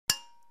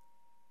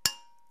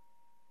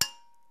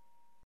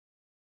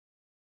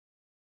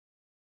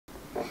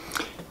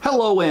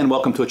Hello and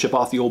welcome to a Chip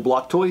Off the Old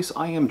Block Toys.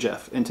 I am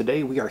Jeff and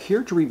today we are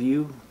here to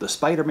review the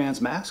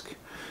Spider-Man's mask.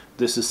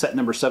 This is set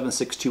number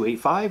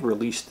 76285,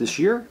 released this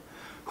year,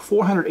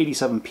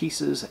 487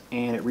 pieces,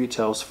 and it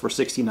retails for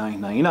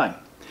 $69.99.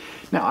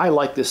 Now I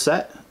like this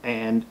set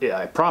and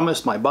I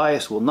promise my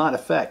bias will not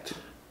affect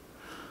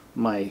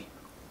my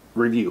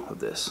review of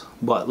this.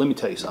 But let me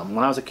tell you something,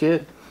 when I was a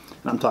kid,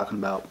 and I'm talking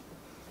about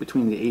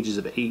between the ages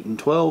of 8 and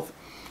 12,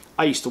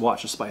 I used to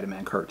watch a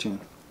Spider-Man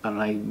cartoon. And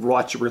I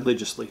watch it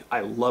religiously. I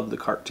love the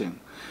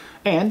cartoon.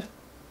 And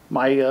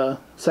my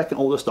second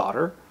oldest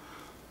daughter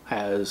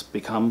has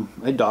become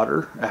a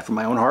daughter after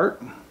my own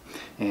heart.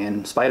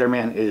 And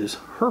Spider-Man is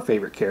her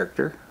favorite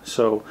character.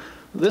 So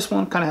this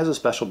one kind of has a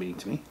special meaning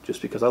to me,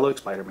 just because I like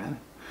Spider-Man.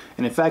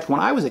 And in fact, when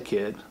I was a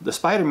kid, the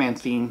Spider-Man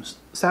theme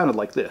sounded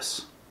like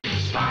this.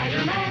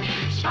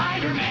 Spider-Man,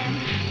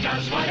 Spider-Man,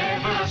 does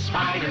whatever a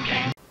spider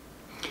can.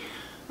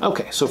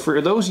 Okay, so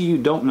for those of you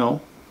who don't know,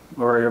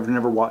 or have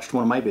never watched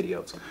one of my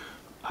videos,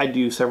 I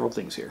do several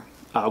things here.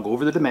 I'll go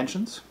over the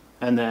dimensions,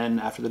 and then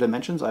after the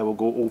dimensions I will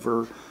go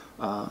over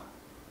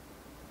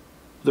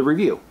the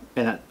review.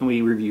 And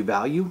we review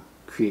value,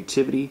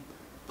 creativity,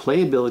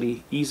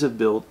 playability, ease of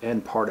build,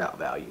 and part out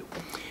value.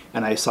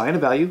 And I assign a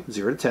value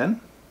 0 to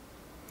 10,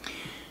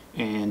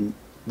 and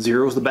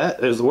 0 is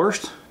the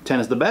worst, 10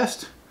 is the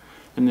best,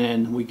 and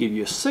then we give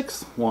you a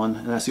sixth one,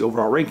 and that's the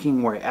overall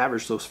ranking where I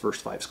average those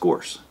first 5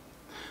 scores.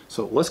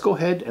 So let's go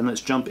ahead and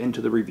let's jump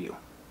into the review.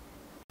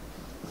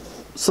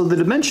 So the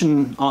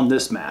dimension on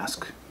this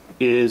mask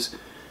is,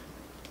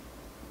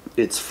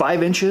 it's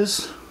 5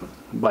 inches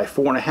by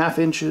 4.5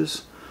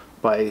 inches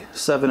by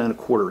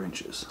 7.25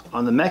 inches.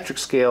 On the metric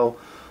scale,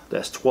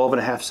 that's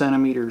 12.5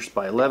 centimeters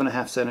by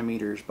 11.5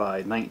 centimeters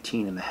by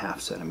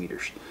 19.5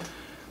 centimeters.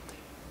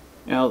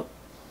 Now,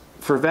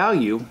 for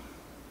value,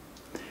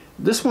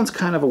 this one's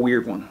kind of a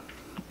weird one.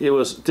 It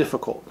was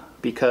difficult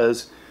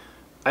because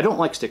I don't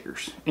like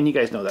stickers, and you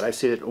guys know that. I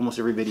say it almost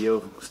every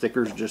video.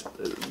 Stickers just,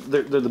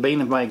 they're the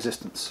bane of my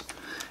existence.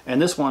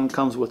 And this one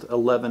comes with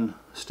 11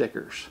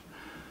 stickers.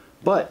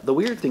 But the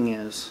weird thing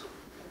is,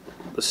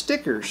 the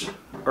stickers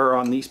are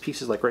on these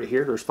pieces, like right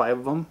here, there's 5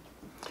 of them.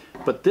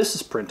 But this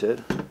is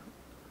printed,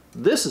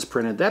 this is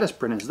printed, that is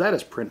printed, that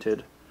is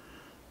printed.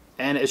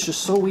 And it's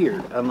just so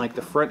weird. And like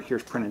the front here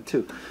is printed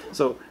too.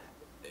 So,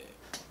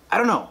 I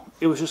don't know.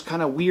 It was just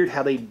kind of weird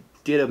how they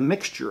did a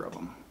mixture of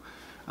them.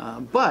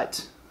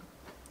 But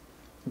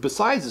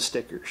besides the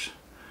stickers,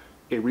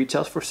 it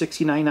retails for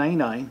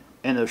 $69.99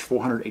 and there's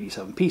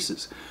 487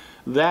 pieces.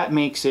 That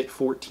makes it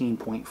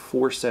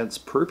 14.4 cents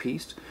per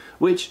piece,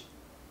 which,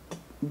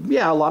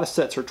 yeah, a lot of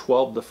sets are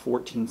 12 to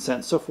 14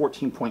 cents, so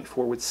 14.4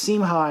 would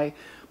seem high,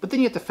 but then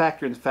you have to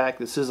factor in the fact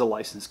this is a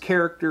licensed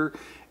character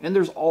and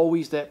there's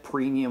always that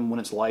premium when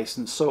it's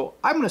licensed. So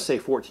I'm going to say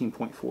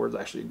 14.4 is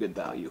actually a good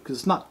value because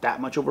it's not that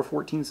much over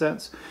 14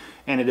 cents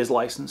and it is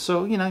licensed,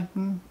 so you know,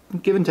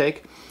 give and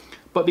take.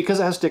 But because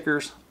it has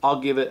stickers, I'll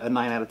give it a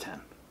 9 out of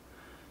 10.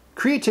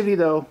 Creativity,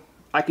 though,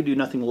 I could do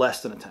nothing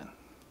less than a 10.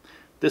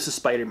 This is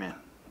Spider-Man.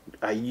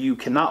 You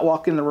cannot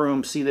walk in the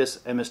room, see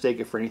this, and mistake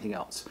it for anything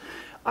else.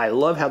 I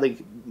love how they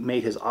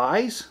made his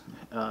eyes,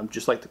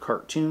 just like the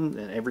cartoon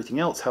and everything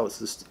else, how it's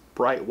this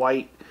bright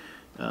white,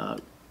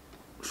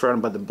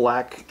 surrounded by the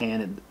black,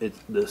 and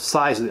the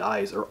size of the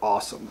eyes are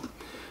awesome.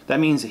 That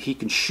means that he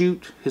can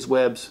shoot his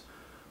webs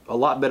a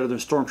lot better than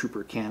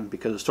Stormtrooper can,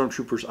 because the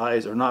Stormtrooper's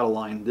eyes are not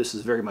aligned. This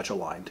is very much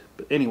aligned.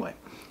 But anyway,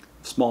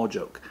 small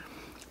joke.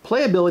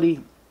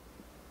 Playability,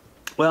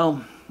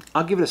 well,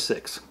 I'll give it a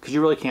 6 because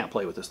you really can't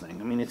play with this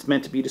thing. I mean, it's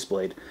meant to be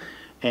displayed.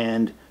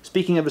 And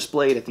speaking of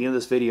displayed, at the end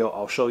of this video,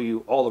 I'll show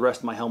you all the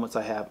rest of my helmets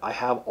I have. I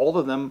have all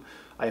of them.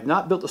 I have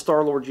not built the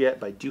Star-Lord yet,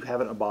 but I do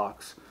have it in a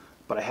box.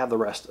 But I have the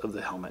rest of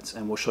the helmets,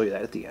 and we'll show you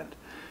that at the end.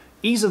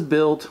 Ease of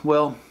build,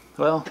 well,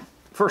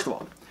 first of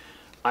all,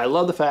 I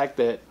love the fact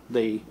that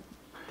they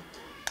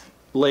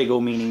Lego,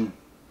 meaning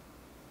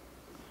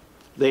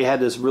they had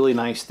this really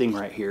nice thing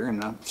right here,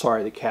 and I'm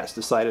sorry the cats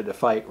decided to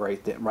fight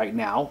right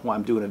now while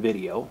I'm doing a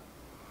video.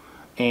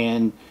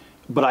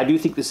 But I do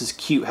think this is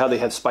cute how they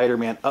have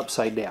Spider-Man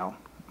upside down,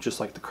 just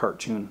like the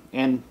cartoon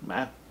and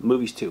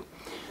movies too.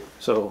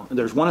 So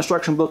there's one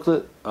instruction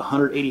booklet,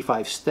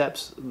 185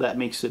 steps. That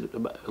makes it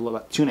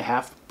about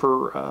 2.5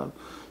 per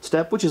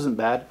step, which isn't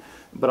bad.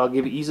 But I'll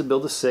give it ease of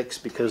build a 6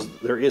 because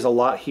there is a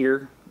lot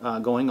here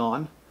going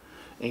on.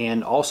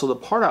 And also the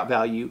part out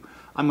value,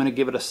 I'm going to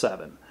give it a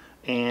 7.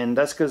 And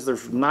that's because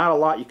there's not a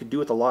lot you could do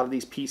with a lot of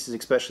these pieces,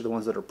 especially the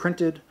ones that are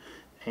printed.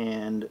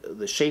 And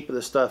the shape of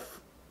the stuff,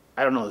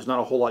 I don't know, there's not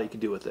a whole lot you could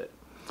do with it.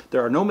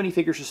 There are no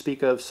minifigures to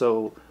speak of,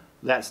 so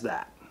that's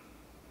that.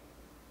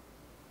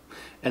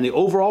 And the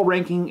overall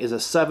ranking is a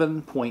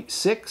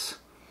 7.6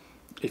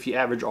 if you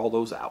average all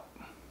those out.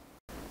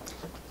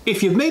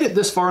 If you've made it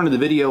this far into the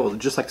video, I'd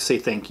just like to say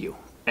thank you.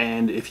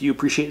 And if you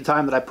appreciate the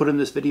time that I put in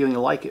this video and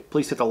you like it,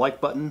 please hit the like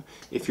button.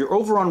 If you're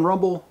over on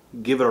Rumble,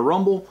 give it a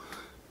rumble.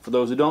 For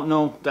those who don't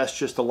know, that's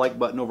just the like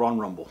button over on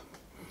Rumble.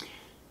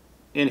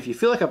 And if you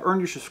feel like I've earned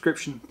your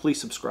subscription,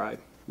 please subscribe.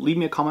 Leave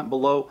me a comment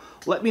below.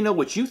 Let me know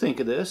what you think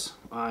of this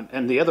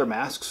and the other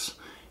masks.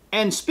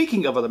 And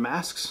speaking of other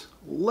masks,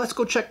 let's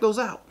go check those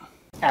out.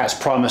 As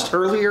promised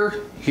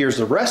earlier, here's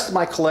the rest of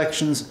my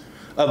collections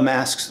of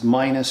masks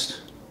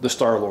minus the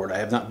Star-Lord. I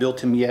have not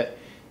built him yet.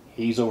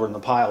 He's over in the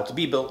pile to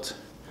be built.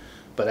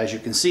 But as you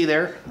can see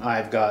there,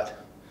 I've got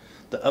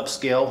the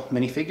upscale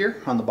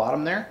minifigure on the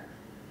bottom there.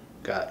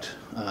 Got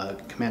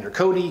Commander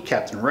Cody,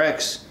 Captain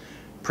Rex,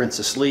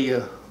 Princess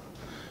Leia.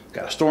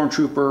 Got a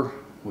Stormtrooper.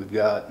 We've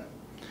got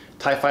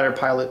TIE Fighter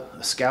pilot,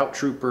 a Scout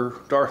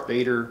Trooper, Darth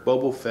Vader,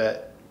 Boba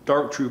Fett,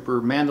 Dark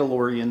Trooper,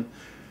 Mandalorian,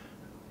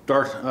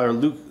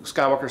 Luke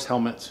Skywalker's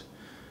helmet,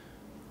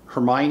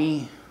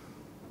 Hermione,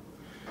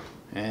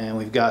 and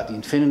we've got the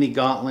Infinity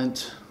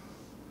Gauntlet,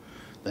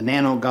 the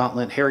Nano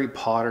Gauntlet, Harry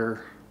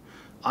Potter,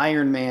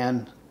 Iron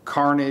Man,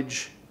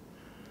 Carnage,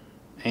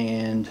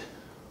 and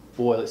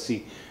boy, let's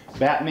see,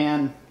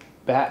 Batman,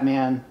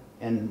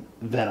 and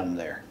Venom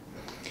there.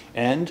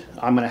 And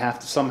I'm going to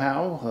have to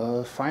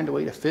somehow find a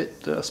way to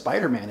fit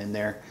Spider-Man in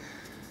there.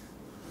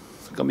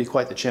 It's going to be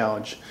quite the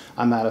challenge.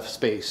 I'm out of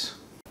space.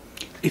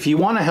 If you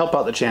want to help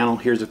out the channel,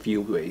 here's a few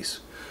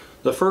ways.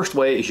 The first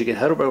way is you can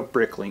head over to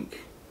Bricklink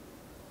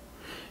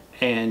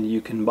and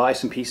you can buy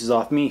some pieces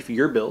off me for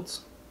your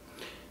builds.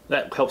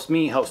 That helps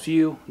me, helps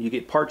you. You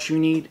get parts you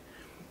need.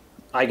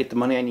 I get the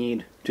money I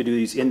need to do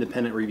these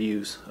independent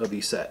reviews of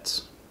these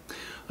sets.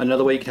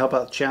 Another way you can help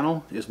out the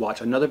channel is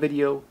watch another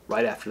video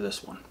right after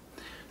this one.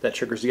 That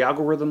triggers the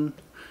algorithm,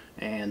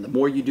 and the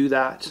more you do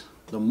that,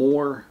 the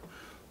more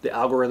the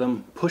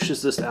algorithm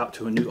pushes this out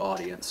to a new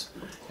audience,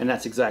 and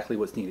that's exactly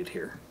what's needed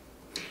here.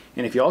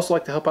 And if you also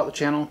like to help out the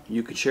channel,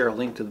 you can share a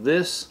link to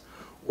this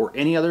or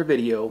any other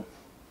video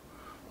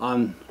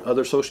on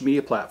other social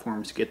media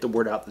platforms to get the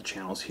word out the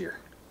channel's here.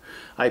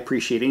 I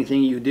appreciate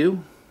anything you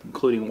do,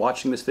 including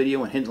watching this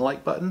video and hitting the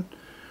like button,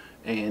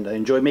 and I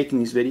enjoy making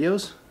these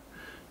videos.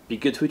 Be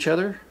good to each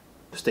other,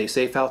 stay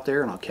safe out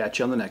there, and I'll catch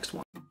you on the next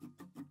one.